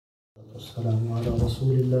والسلام على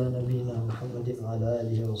رسول الله نبينا محمد وعلى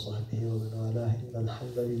آله وصحبه ومن والاه إن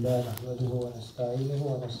الحمد لله نحمده ونستعينه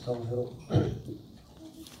ونستغفره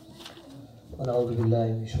ونعوذ بالله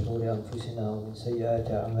من شرور أنفسنا ومن سيئات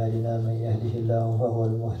أعمالنا من يهده الله فهو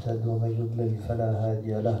المهتد ومن يضلل فلا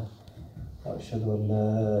هادي له وأشهد أن لا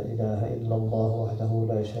إله إلا الله وحده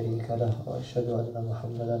لا شريك له وأشهد أن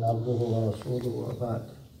محمدا عبده ورسوله وبعد.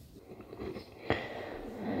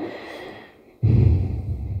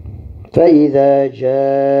 فإذا جاءت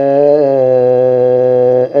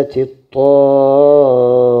الطامة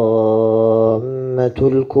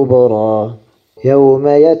الكبرى يوم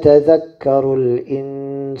يتذكر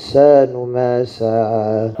الإنسان ما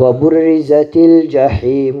سعى وبرزت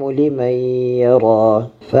الجحيم لمن يرى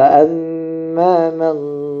فأما من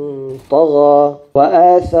طغى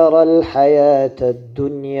وآثر الحياة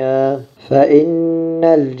الدنيا فإن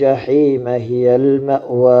الجحيم هي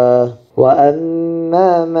المأوى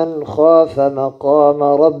وأما من خاف مقام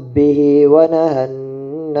ربه ونهى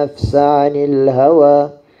النفس عن الهوى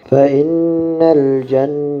فإن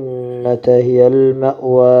الجنة هي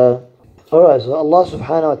المأوى. Alright, so Allah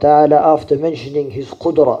subhanahu wa ta'ala, after mentioning His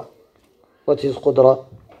qudra, what's His qudra?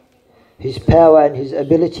 His power and His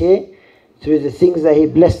ability through the things that He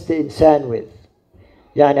blessed the insan with.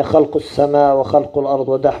 يعني خلق السماء وخلق الأرض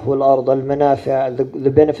ودحو الأرض المنافع, the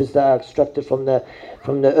benefits that are extracted from the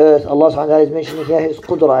earth. Allah subhanahu wa ta'ala is mentioning here His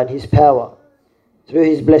qudra and His power through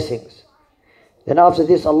His blessings. Then after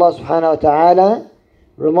this, Allah subhanahu wa ta'ala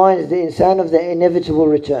reminds the insan of the inevitable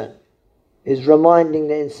return. Is reminding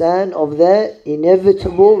the insan of the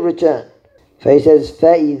inevitable return. So He says,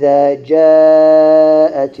 فَإِذَا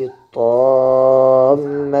جَاءَتِ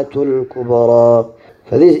الطَّامَّةُ الْكُبْرَى.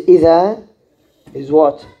 For this إِذَا is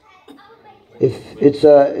what? If it's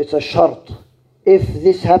a shart. If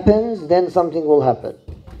this happens, then something will happen.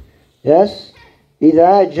 Yes?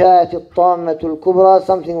 إِذَا جَاءَتِ الطَّامَّةُ الْكُبْرَى,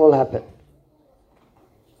 something will happen.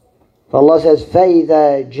 Allah says,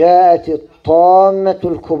 فَإِذَا جَاءَتِ الطَّامَّةُ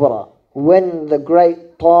الْكُبْرَى. When the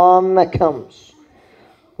great Tamma comes.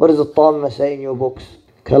 What does the Tamma say in your books?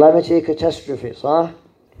 Calamity, catastrophe, صح?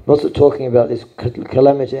 What's it talking about, this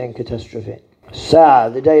calamity and catastrophe? Sa'a,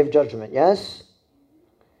 the day of judgment, yes?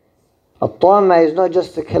 A Tamma is not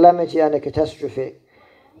just a calamity and a catastrophe.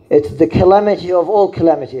 It's the calamity of all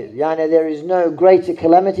calamities. Yani there is no greater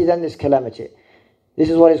calamity than this calamity. This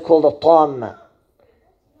is what is called a Tamma.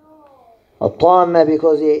 A Tamma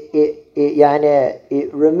because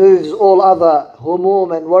it removes all other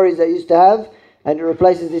humum and worries that you used to have, and it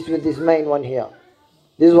replaces this with this main one here.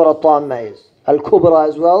 This is what a Tamma is. Al-Kubra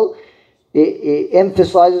as well, it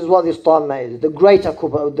emphasizes what this Tamma is. The greater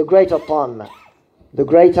Kubra, the greater Tamma. The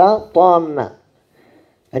greater Tamma.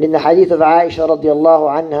 And in the hadith of Aisha radiallahu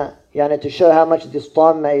anha, to show how much this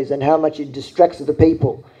Tamma is and how much it distracts the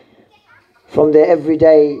people from their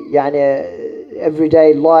everyday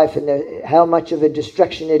life, and how much of a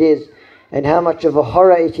distraction it is and how much of a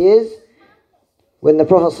horror it is, when the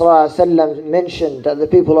Prophet ﷺ mentioned that the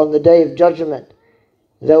people on the day of judgment,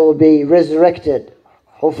 they will be resurrected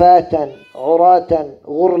hufatan, uratan,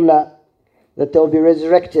 ghurla, that they will be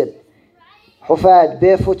resurrected hufat,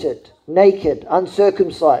 barefooted, naked,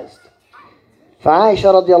 uncircumcised. For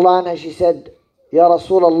Aisha radiallahu anha, she said, Ya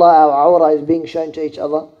Rasulullah, our awrah is being shown to each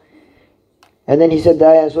other. And then he said the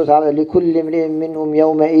ayah in Surat, لِكُلِّ امْرِئٍ مِّنْهُمْ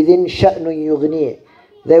يَوْمَئِذٍ شَأْنٌ يُغْنِيهِ.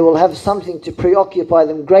 They will have something to preoccupy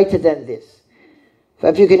them greater than this. So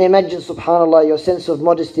if you can imagine, subhanAllah, your sense of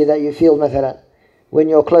modesty that you feel, mathalan, when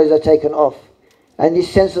your clothes are taken off. And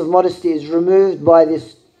this sense of modesty is removed by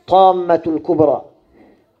this Tammatul Kubra.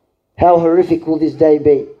 How horrific will this day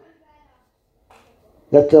be?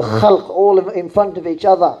 That the khalq all in front of each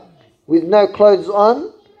other with no clothes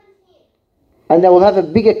on, and they will have a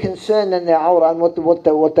bigger concern than their awrah and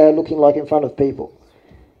what they are looking like in front of people.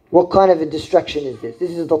 What kind of a distraction is this?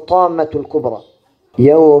 This is the Tammatul Kubra.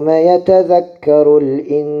 يَوْمَ يَتَذَكَّرُ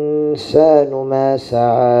الْإِنسَانُ مَا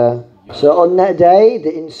سَعَى. So on that day,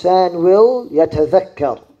 the insan will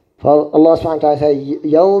يَتَذَكَّر. Allah subhanahu wa ta'ala says,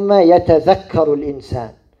 يَوْمَ يَتَذَكَّرُ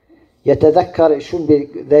الْإِنسَانُ. يَتَذَكَّر, it should be,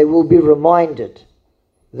 they will be reminded.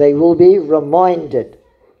 They will be reminded.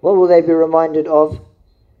 What will they be reminded of?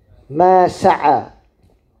 Ma sa'a.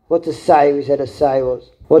 What the sa'i, we said a sa'i was?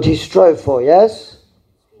 What he strove for, yes?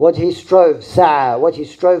 What he strove, sa'a, what he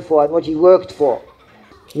strove for and what he worked for.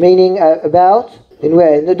 Meaning about, in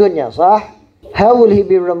where? In the dunya, صح? How will he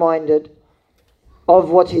be reminded of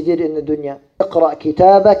what he did in the dunya? اقرأ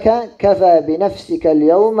كتابك كفى بنفسك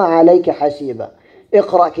اليوم عليك حسيبا.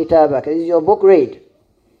 اقرأ كتابك. This is your book, read.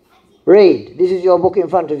 Read. This is your book in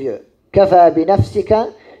front of you. كفى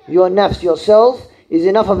بنفسك, your nafs, yourself, is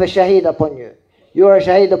enough of a shaheed upon you. You are a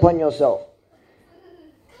shaheed upon yourself.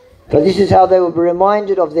 But this is how they will be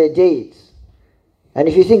reminded of their deeds. And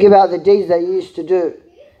if you think about the deeds that you used to do,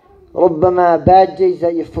 ربما bad deeds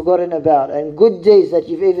that you've forgotten about, and good deeds that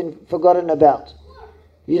you've even forgotten about.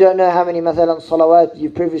 You don't know how many مثلا salawat you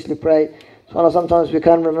previously prayed. Sometimes we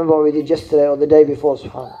can't remember what we did yesterday or the day before,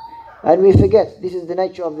 subhanAllah. And we forget. This is the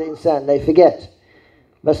nature of the insan. They forget.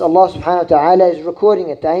 But Allah subhanahu wa ta'ala is recording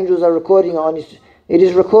it. The angels are recording it. It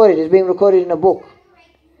is recorded. It's being recorded in a book.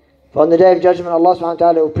 For on the day of judgment, Allah subhanahu wa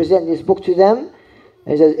ta'ala will present this book to them.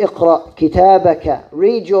 And He says, اقرأ كتابك.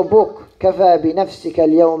 Read your book. كفى بنفسك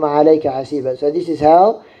اليوم عليك حسيبا. So this is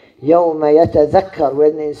how يوم يتذكر,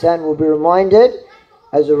 when the insan will be reminded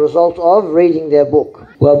as a result of reading their book.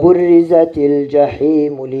 وَبُرِّزَتِ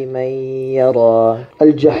الْجَحِيمُ لِمَنْ يَرَى.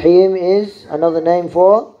 Al-Jahim is another name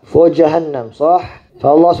for Jahannam, صح? So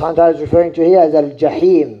Allah subhanahu wa ta'ala is referring to here as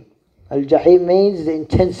Al-Jahim. Al-Jahim means the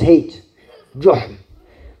intense heat. Juhm,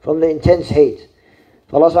 from the intense heat.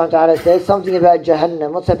 So Allah subhanahu wa ta'ala says something about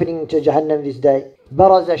Jahannam. What's happening to Jahannam this day?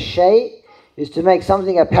 Baraz al-shay is to make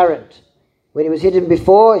something apparent. When it was hidden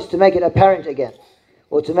before, is to make it apparent again.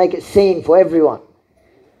 Or to make it seen for everyone.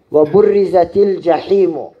 وَبُرِّزَتِ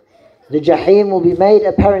الْجَحِيمُ. The Jahim will be made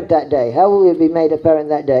apparent that day. How will it be made apparent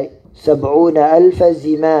that day? 70,000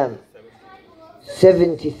 zimam.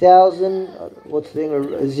 70,000, what's the thing?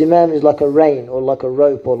 Zimam is like a rein or like a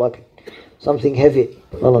rope or like something heavy.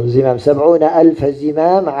 Zimam. 70,000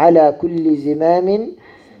 zimam على كل زمام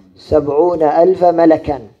 70,000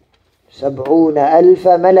 ملكا.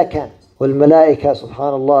 70,000 ملكا. والملائكة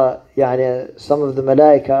سبحان الله, يعني some of the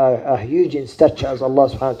malaika are huge in stature, as Allah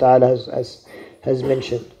subhanahu wa ta'ala has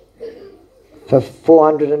mentioned. For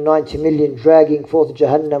 490 million dragging forth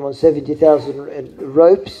Jahannam on 70,000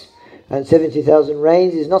 ropes and 70,000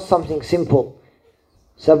 reins is not something simple.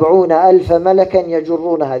 70,000 ملكا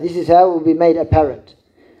يجرونها. This is how it will be made apparent.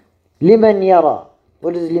 لمن يرى.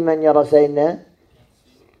 What does لمن يرى say in there?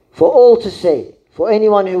 For all to see, for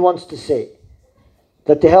anyone who wants to see.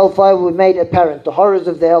 That the hellfire will be made apparent, the horrors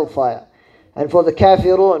of the hellfire. And for the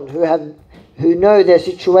kafirun who know their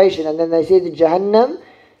situation and then they see the Jahannam,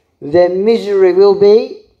 their misery will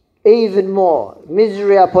be even more.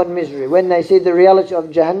 Misery upon misery. When they see the reality of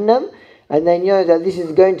Jahannam and they know that this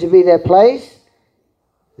is going to be their place,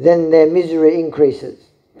 then their misery increases.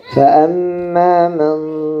 فَأَمَّا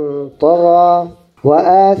مَنْ طَغَى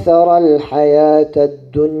وَآثَرَ الْحَيَاةَ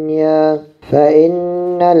الدُّنْيَا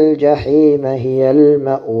فإن الجحيم هي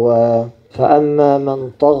المأوى. فأما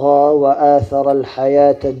من طغى وآثر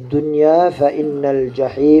الحياة الدنيا فإن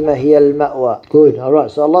الجحيم هي المأوى. Good,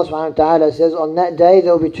 alright. So Allah subhanahu wa ta'ala says on that day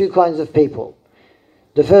there will be two kinds of people.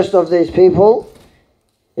 The first of these people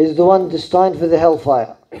is the one destined for the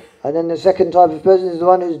hellfire. And then the second type of person is the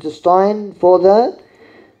one who is destined for the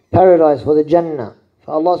paradise, for the Jannah.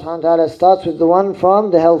 So Allah subhanahu wa ta'ala starts with the one from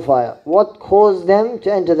the hellfire. What caused them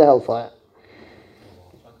to enter the hellfire?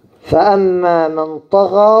 فَأَمَّا مَنْ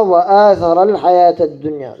طَغَى وَآثَرَ الْحَيَاةَ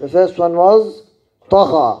الدُّنْيا. The first one was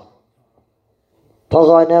طَغَى.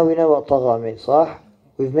 طَغَى, now we know what طَغَى means, صح?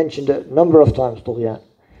 We've mentioned it a number of times, طُغْيَان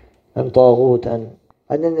and طَاغُوت.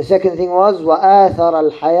 And then the second thing was وَآثَرَ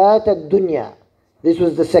الْحَيَاةَ الدُّنْيا. This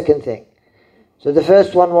was the second thing. So the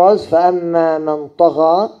first one was فَأَمَّا مَنْ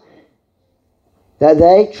طَغَى, that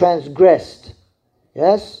they transgressed.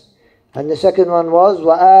 Yes? And the second one was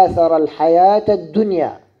وَآثَرَ الْحَيَاةَ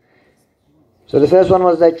الدُّنْيا. So the first one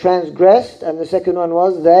was they transgressed, and the second one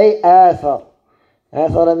was they athar.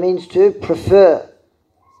 Athara means to prefer.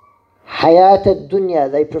 Hayat ad-dunya.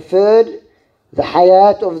 They preferred the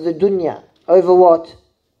hayat of the dunya. Over what?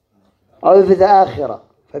 Over the akhirah.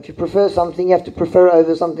 If you prefer something, you have to prefer it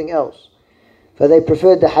over something else. So they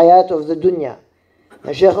preferred the hayat of the dunya.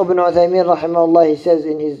 And Shaykh Ibn Uthaymin rahimahullah, he says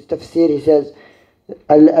in his tafseer, he says,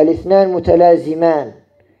 Al-ithnan mutalaziman.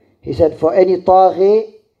 He said, for any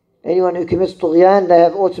taghi, anyone who commits tughyan, they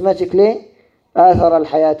have automatically athar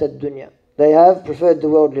al-hayat ad-dunya. They have preferred the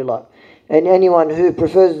worldly life. And anyone who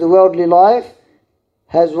prefers the worldly life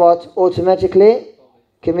has what? Automatically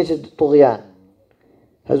committed tughyan.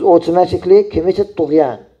 Has automatically committed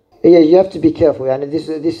tughyan. Yeah, you have to be careful. This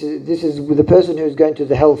is the person who is going to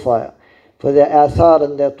the hellfire. For their athar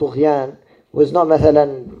and their tughyan was not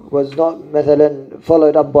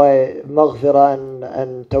followed up by maghfirah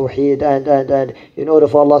and tawheed and in order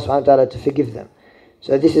for Allah subhanahu wa ta'ala to forgive them.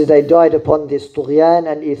 So this is, they died upon this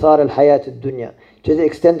tughyan and ithar al-hayat al-dunya, to the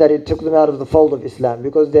extent that it took them out of the fold of Islam,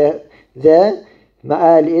 because their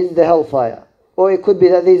ma'al is the hellfire. Or it could be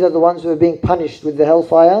that these are the ones who are being punished with the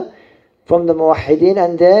hellfire from the muwahhideen,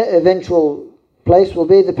 and their eventual place will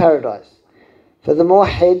be the paradise. For the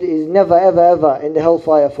muwahhid is never ever ever in the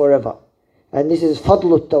hellfire forever. And this is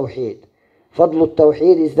Fadlul Tawheed. Fadlul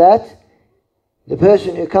Tawheed is that the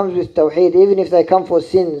person who comes with Tawheed, even if they come for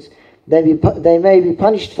sins, they may be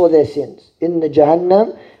punished for their sins in the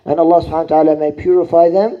Jahannam, and Allah subhanahu wa ta'ala may purify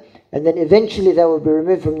them, and then eventually they will be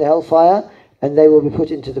removed from the hellfire and they will be put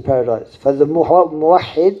into the paradise. For the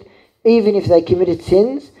muwahhid, even if they committed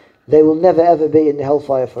sins, they will never ever be in the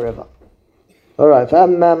hellfire forever. Alright,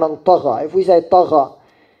 فَأَمَّا مَنْ طَغَى. If we say طَغَى,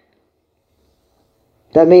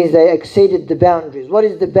 that means they exceeded the boundaries. What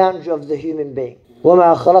is the boundary of the human being?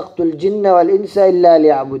 وَمَا خَلَقْتُ الْجِنَّ وَالْإِنسَ إِلَّا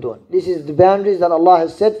لِيَعْبُدُونَ. This is the boundaries that Allah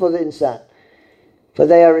has set for the insan. For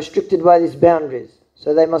they are restricted by these boundaries.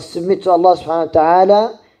 So they must submit to Allah subhanahu wa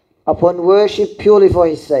ta'ala upon worship purely for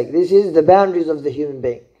His sake. This is the boundaries of the human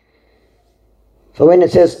being. So when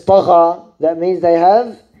it says طَغَى, that means they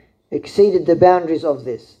have exceeded the boundaries of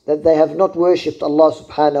this. That they have not worshipped Allah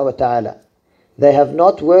subhanahu wa ta'ala. They have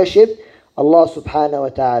not worshipped Allah subhanahu wa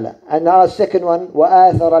ta'ala. And our second one,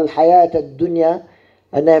 وَآثَرَ الْحَيَاةَ الدُّنْيَا,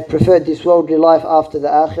 and they have preferred this worldly life after the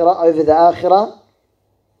akhirah, over the akhirah,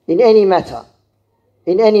 in any matter.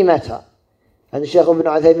 In any matter. And Shaykh ibn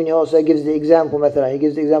Uthaymin also gives the example, he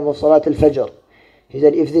gives the example of Salat al-Fajr. He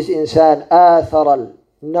said, if this insan آثَرَ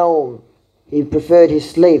النَّوْم, he preferred his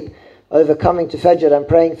sleep over coming to Fajr and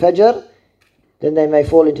praying Fajr, then they may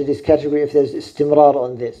fall into this category if there's istimrar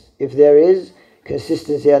on this. If there is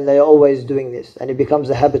consistency and they are always doing this, and it becomes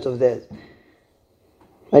a habit of theirs.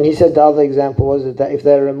 And he said the other example was that if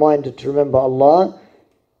they're reminded to remember Allah,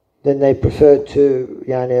 then they prefer to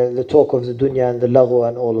the talk of the dunya and the laghu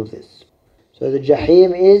and all of this. So the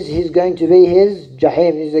Jahim he's going to be his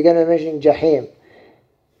Jahim. He's going to be mentioning Jahim.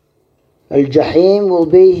 Al-Jahim will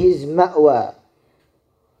be his ma'wa.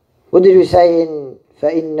 What did we say in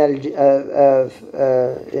فَإِنَّ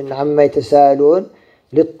إِنْ عَمَّ يَتَسَاءَلُونَ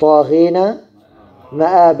لِلطَّاغِينَ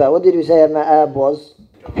مَآبًا. What did we say a ma'ab was?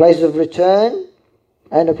 A place of return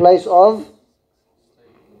and a place of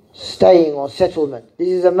staying or settlement. This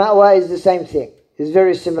is a ma'wa, is the same thing. It's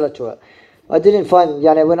very similar to it. I didn't find,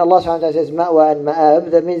 when Allah subhanahu wa ta'ala says ma'wa and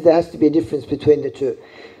ma'ab, that means there has to be a difference between the two.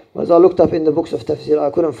 As I looked up in the books of Tafseer,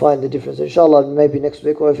 I couldn't find the difference. Inshallah, maybe next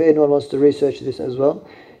week, or if anyone wants to research this as well,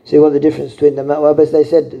 see what the difference between the ma'wa. But they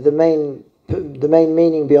said the main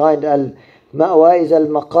meaning behind al-ma'wa is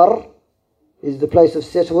al-maqar, is the place of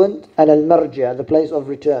settlement, and al-marja, the place of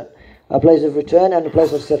return. A place of return and a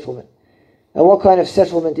place of settlement. And what kind of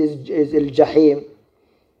settlement is al-jahim?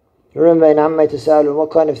 Remember in Amma Yatasaalun,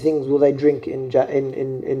 what kind of things will they drink in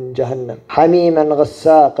Jahannam? Hamim and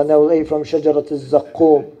ghassaq, and they will eat from shajarat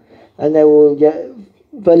al-zaqqum, and they will get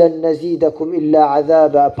فَلَن نَزِيدَكُمْ إِلَّا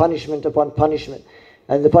عَذَابًا, punishment upon punishment,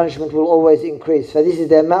 and the punishment will always increase. So this is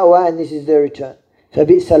their ma'wa and this is their return.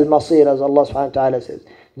 فَبِئْسَ الْمَصِيرُ, as Allah subhanahu wa ta'ala says.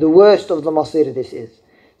 The worst of the masir this is,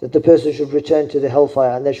 that the person should return to the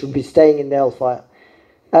hellfire and they should be staying in the hellfire.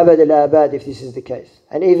 Abad al-abad, if this is the case.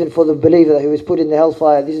 And even for the believer who is put in the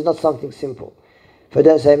hellfire, this is not something simple. For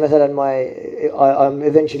don't say, مثلا, I'm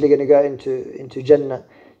eventually going to go into Jannah,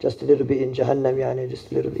 just a little bit in Jahannam, just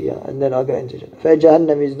a little bit, and then I'll go into Jannah. For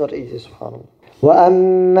Jahannam is not easy, subhanAllah.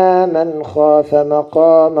 وَأَمَّا مَنْ خَافَ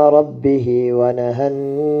مَقَامَ رَبِّهِ وَنَهَى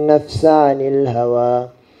النَّفْسَ عَنِ الْهَوَىٰ.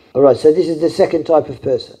 Alright, so this is the second type of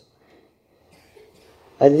person.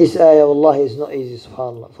 And this ayah, wallahi, is not easy,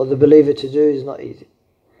 subhanAllah. For the believer to do is not easy.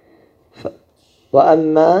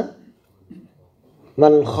 وَأَمَّا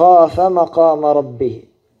مَنْ خَافَ مَقَامَ رَبِّهِ.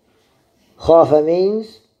 Khafa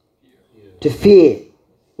means to fear.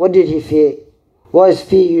 What did he fear? Why is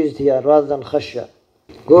fear used here rather than khashya?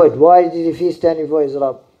 Good. Why did he fear standing before his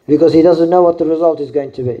Rabb? Because he doesn't know what the result is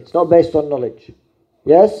going to be. It's not based on knowledge.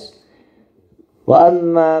 Yes?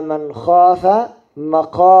 وَأَمَّا مَنْ خَافَ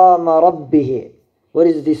مَقَامَ رَبِّهِ. What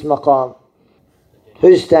is this maqam?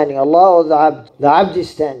 Who's standing? Allah or the abd? The abd is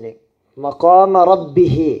standing. مَقَامَ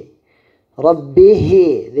رَبِّهِ.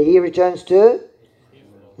 رَبِّهِ. The he returns to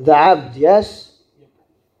the abd. Yes?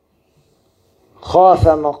 خَافَ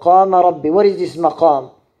مَقَامَ رَبِّهِ. What is this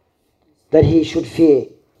maqam that he should fear?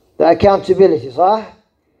 The accountability, صح?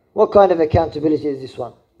 What kind of accountability is this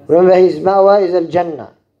one? Remember, his ma'wa is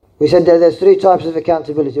al-Jannah. We said that there's three types of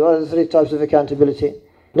accountability. What are the three types of accountability?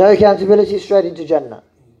 No accountability, straight into Jannah.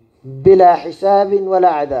 Bila hisabin wala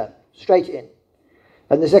adab. Straight in.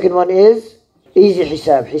 And the second one is easy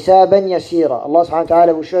hisab. Hisaban yasira. Allah subhanahu wa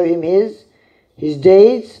ta'ala will show him his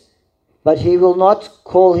deeds, but he will not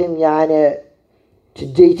call him to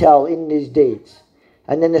detail in his deeds.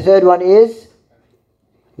 And then the third one is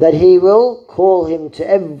that he will call him to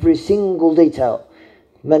every single detail.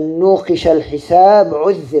 Man nuqisha al-hisab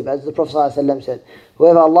uzzib, as the Prophet ﷺ said.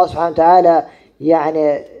 Whoever Allah subhanahu wa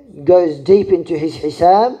ta'ala goes deep into his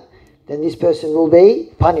hisab, then this person will be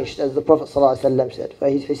punished, as the Prophet ﷺ said. For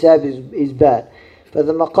his hisab is bad. But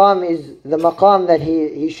the maqam that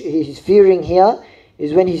he's fearing here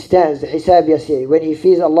is when he stands, the hisab yasir, when he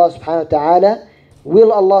fears Allah subhanahu wa ta'ala.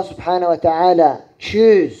 Will Allah subhanahu wa ta'ala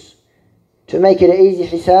choose to make it an easy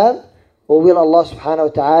hisab, or will Allah subhanahu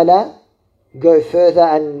wa ta'ala go further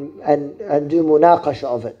and do munaqasha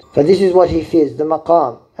of it? For this is what he fears, the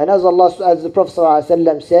maqam. And as the Prophet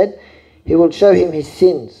ﷺ said, He will show him his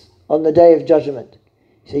sins on the day of judgment.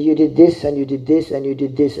 He said, you did this, and you did this, and you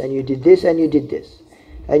did this, and you did this, and you did this.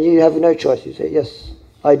 And you have no choice. You say, yes,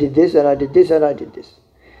 I did this, and I did this, and I did this.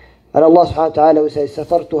 And Allah subhanahu wa ta'ala will say,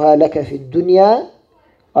 Satartuha laka fi dunya,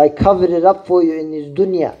 I covered it up for you in this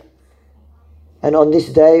dunya. And on this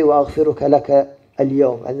day, wa aghfiruka laka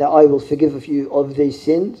al-yawm, and that I will forgive you of these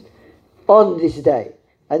sins on this day.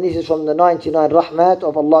 And this is from the 99 rahmat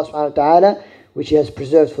of Allah subhanahu wa ta'ala, which He has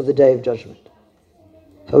preserved for the day of judgment.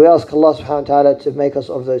 So we ask Allah subhanahu wa ta'ala to make us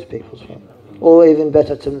of those people, or even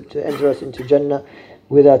better, to enter us into Jannah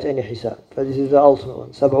without any hisab. But this is the ultimate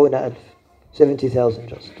one, 70,000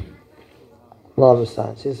 just. Allah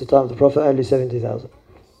musta'an. Since the time of the Prophet, only 70,000.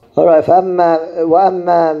 Alright,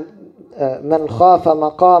 وَأَمَّا مَنْ خَافَ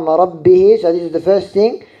مَقَامَ رَبِّهِ. So this is the first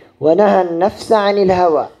thing. وَنَهَى النَّفْسَ عَنِ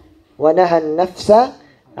الْهَوَى. وَنَهَى النَّفْسَ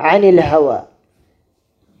عَنِ الْهَوَى.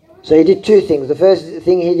 So he did two things. The first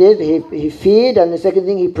thing he did, he feared, and the second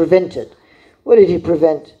thing he prevented. What did he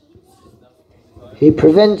prevent? He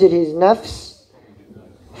prevented his nafs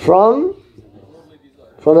from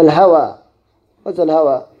al-hawa. What's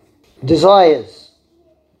al-hawa? Desires.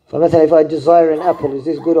 For example, if I desire an apple, is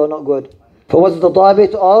this good or not good? For what's the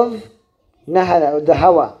dabit of the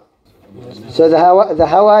hawa? So the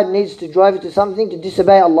hawa needs to drive it to something to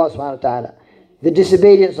disobey Allah subhanahu wa ta'ala. The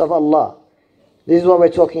disobedience of Allah. This is what we're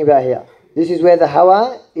talking about here. This is where the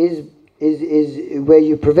hawa is where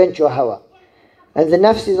you prevent your hawa. And the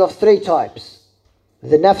nafs is of three types.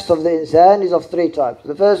 The nafs of the insan is of three types.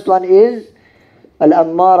 The first one is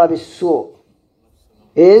al-ammara bis-su'.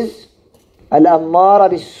 Is al-ammara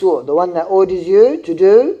bis-su', the one that orders you to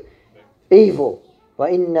do evil.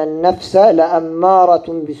 وَإِنَّ النَّفْسَ لَأَمَّارَةٌ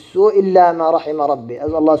بِالسُّوءِ إِلَّا مَا رَحِمَ رَبِّي,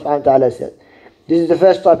 as Allah subhanahu wa ta'ala said. This is the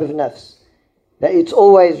first type of nafs, that it's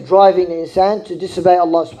always driving the insan to disobey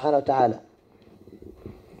Allah subhanahu wa ta'ala.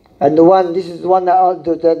 And this is the one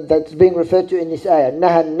that's being referred to in this ayah.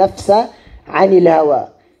 نَهَى النَّفْسَ عَنِ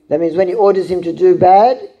الْهَوَى. That means when he orders him to do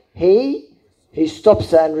bad, he stops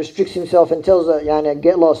her and restricts himself and tells her,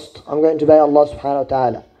 get lost, I'm going to obey Allah subhanahu wa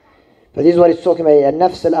ta'ala. But this is what it's talking about here.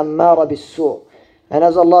 النَّفْسَ الْأَمَّارَ بِالسُّوءِ. And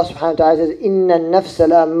as Allah subhanahu wa ta'ala says, إِنَّ النَّفْسَ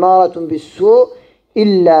لَأَمَّارَةٌ بِالسُّوءِ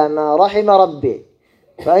إِلَّا مَا رَحِمَ رَبِّي.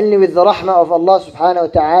 So only with the rahmah of Allah subhanahu wa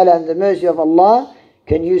ta'ala and the mercy of Allah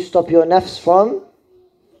can you stop your nafs from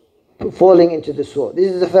falling into the su'.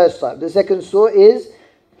 This is the first type. The second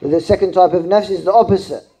type of nafs is the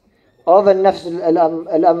opposite of al-nafs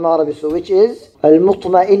al-ammara bis-su', which is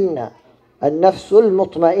al-mutma'inna. Al-nafs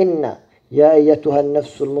al-mutma'inna. يا أيتها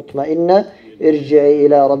النفس المطمئنة ارجعي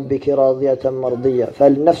إلى ربك راضية مرضية.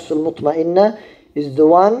 فالنفس المطمئنة is the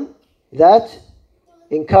one that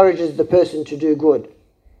encourages the person to do good.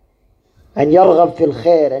 And يرغب في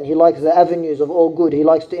الخير, and he likes the avenues of all good, he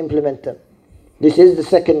likes to implement them. This is the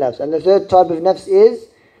second nafs. And the third type of nafs is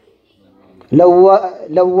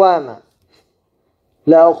لوامة.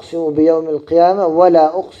 لا أقسم بيوم القيامة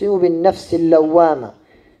ولا أقسم بالنفس اللوامة.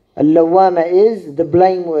 Al-lawama is the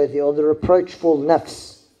blameworthy or the reproachful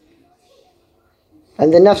nafs.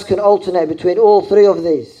 And the nafs can alternate between all three of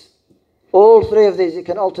these. All three of these, it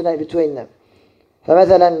can alternate between them.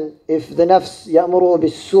 فمثلا, if the nafs يأمره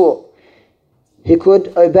بالسوء, he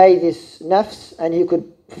could obey this nafs and he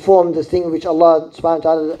could perform the thing which Allah subhanahu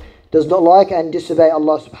wa ta'ala does not like and disobey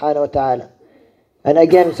Allah subhanahu wa ta'ala. And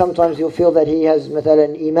again, sometimes he'll feel that he has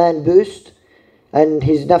مثلا iman boost, and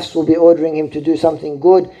his nafs will be ordering him to do something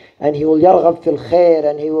good, and he will yarghab fil khair,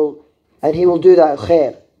 and he will do that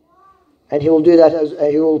khair, and he will do that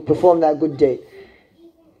he will perform that good deed.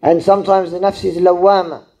 And sometimes the nafs is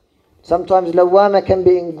lawama. Sometimes lawama can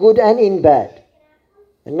be in good and in bad.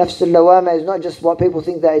 And nafs al-lawama is not just what people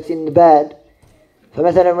think that it's in the bad. For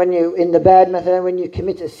مثلا when you in the bad, مثلا when you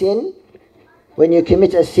commit a sin,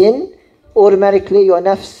 automatically your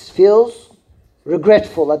nafs feels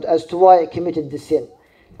regretful as to why it committed the sin,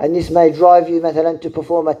 and this may drive you مثلا to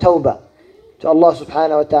perform a tawbah to Allah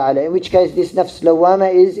subhanahu wa ta'ala, in which case this nafs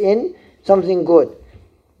lawama is in something good.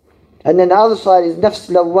 And then the other side is nafs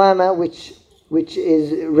lawama, which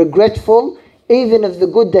is regretful even of the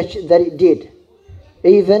good that it did,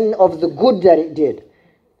 even of the good that it did.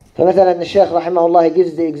 For مثلا the Shaykh rahimahullah, he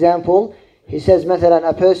gives the example. He says مثلا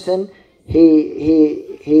a person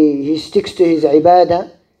he he sticks to his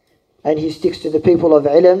ibadah and he sticks to the people of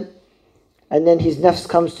ilm, and then his nafs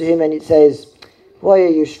comes to him and it says, why are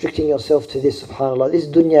you restricting yourself to this, subhanAllah? This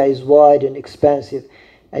dunya is wide and expansive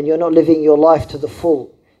and you're not living your life to the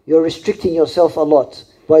full. You're restricting yourself a lot.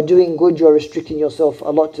 By doing good, you're restricting yourself a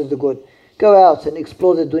lot to the good. Go out and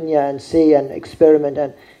explore the dunya and see and experiment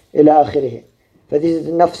and ila akhirih. But this is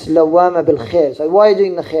the nafs lawama bil khair. So why are you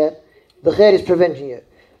doing the khair? The khair is preventing you.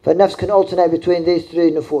 For nafs can alternate between these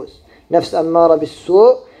three nufus. Nafs ammara bis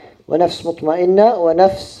su', wa nafs mutma'inna, wa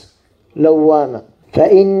nafs lawama.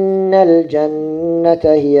 فَإِنَّ الْجَنَّةَ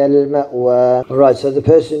هِيَ الْمَأْوَى. Alright, so the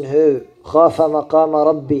person who خَافَ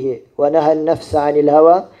مَقَامَ رَبِّهِ وَنَهَى النَّفْسَ عَنِ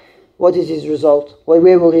الْهَوَى, what is his result?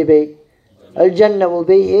 Where will he be? Al-Jannah will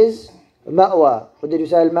be his ma'wa. What did you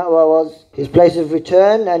say al-ma'wa was? His place of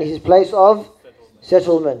return and his place of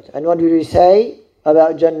settlement. And what did we say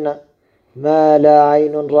about Jannah? مَا لَا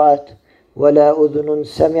عَيْنٌ رَأَتْ وَلَا أُذُنٌ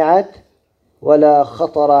سَمِعَتْ وَلَا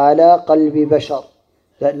خَطَرَ عَلَى قَلْبِ بَشَرٍ.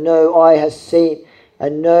 That no eye has seen,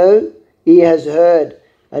 and no ear has heard,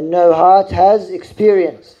 and no heart has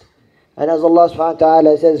experienced. And as Allah subhanahu wa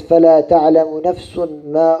ta'ala says, فَلَا تَعْلَمُ نَفْسٌ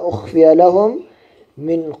مَا أُخْفِيَ لَهُمْ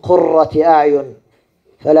مِنْ قُرَّةِ أَعْيُنٍ.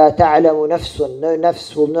 فَلَا تَعْلَمُ نَفْسٌ. No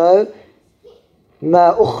nafs will know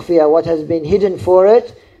مَا أُخْفِيَ, what has been hidden for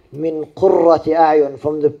it, مِنْ قُرَّةِ أَعْيُنٍ,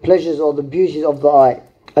 from the pleasures or the beauties of the eye.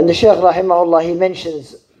 And the Shaykh rahimahullah, he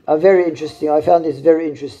mentions a very interesting, I found this very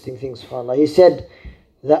interesting thing, subhanAllah. He said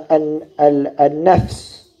that a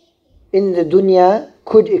nafs in the dunya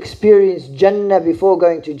could experience Jannah before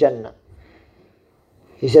going to Jannah.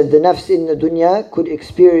 He said the nafs in the dunya could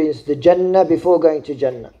experience the Jannah before going to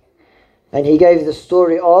Jannah. And he gave the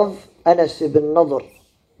story of Anas ibn Nadr.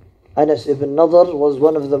 Anas ibn Nadr was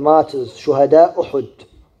one of the martyrs, Shuhada Uhud.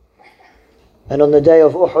 And on the day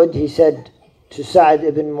of Uhud, he said to Sa'd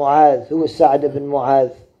ibn Mu'adh. Who was Sa'd ibn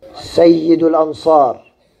Mu'adh? Sayyidul Ansar.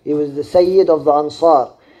 He was the Sayyid of the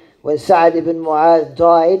Ansar. When Sa'd ibn Mu'adh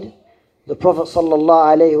died, the Prophet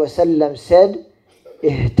sallallahu alayhi wa sallam said,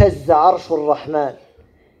 اهتز عرش الرحمن.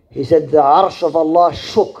 He said the arsh of Allah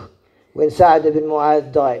shook when Sa'd ibn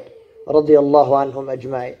Mu'adh died. رضي الله عنهم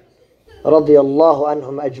أجمعين. رضي الله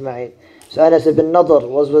عنهم أجمعين. So Anas ibn Nadr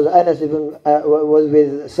was with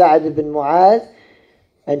Sa'd ibn Mu'adh,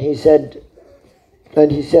 and he said,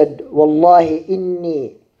 والله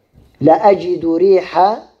إني لأجد ريح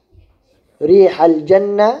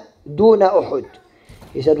الجنة دون أحد.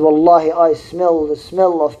 He said, Wallahi, I smell the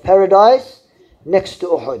smell of paradise next to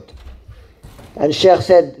Uhud. And Shaykh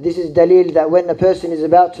said, this is dalil that when a person is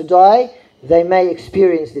about to die, they may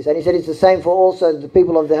experience this. And he said it's the same for also the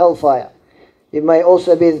people of the hellfire. It may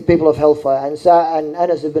also be the people of hellfire. And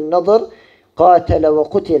Anas ibn Nadr, قاتل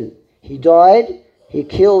وقتل. He died, he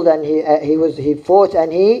killed, and he fought,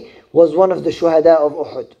 and he was one of the shuhada of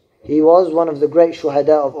Uhud. He was one of the great shuhada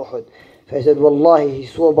of Uhud. So he said, Wallahi, he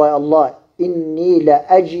swore by Allah, إِنِّي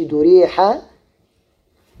لَأَجِدُ رِيحَ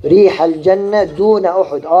الْجَنَّةِ دُونَ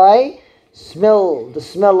أُحُدٍ. I smell the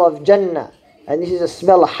smell of Jannah. And this is a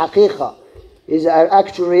smell of haqiqah. Is an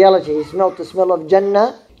actual reality. He smelled the smell of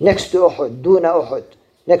Jannah next to Uhud, Duna Uhud,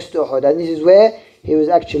 next to Uhud. And this is where he was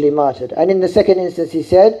actually martyred. And in the second instance he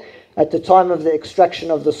said, at the time of the extraction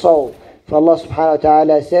of the soul. For Allah subhanahu wa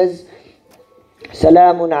ta'ala says,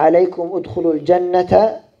 Salamun alaykum udkhulul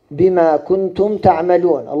jannata bima kuntum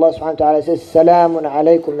ta'malun. Allah subhanahu wa ta'ala says, Salamun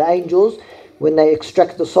alaykum. The angels, when they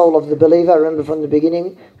extract the soul of the believer, remember from the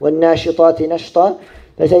beginning, when nashitati nashta,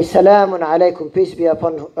 they say, Salamun alaykum, peace be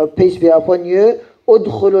upon you,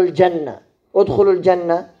 udkhulul jannah. Udkhulul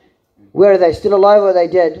jannah. Where are they? Still alive or are they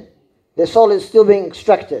dead? Their soul is still being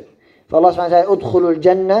extracted. For Allah subhanahu wa ta'ala, udkhulul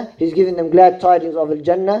jannah, He's giving them glad tidings of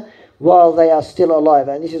al-jannah while they are still alive.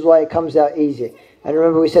 And this is why it comes out easy. And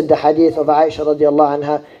remember we said the hadith of Aisha radiallahu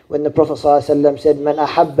anha, when the Prophet ﷺ said, Man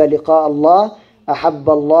ahabba liqa Allah, ahabba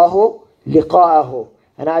Allahu liqa'ahu.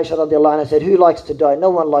 And Aisha radiallahu anha said, who likes to die? No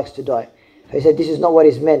one likes to die. He said, this is not what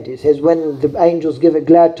is meant. It says, when the angels give it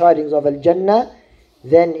glad tidings of al-jannah,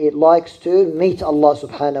 then it likes to meet Allah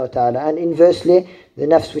subhanahu wa ta'ala. And inversely, the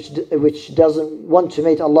nafs which doesn't want to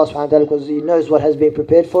meet Allah subhanahu wa ta'ala because he knows what has been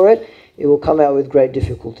prepared for it, it will come out with great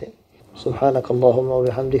difficulty. سبحانك اللهم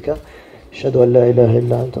وبحمدك أشهد أن لا إله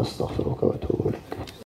إلا أنت أستغفرك وأتوب إليك.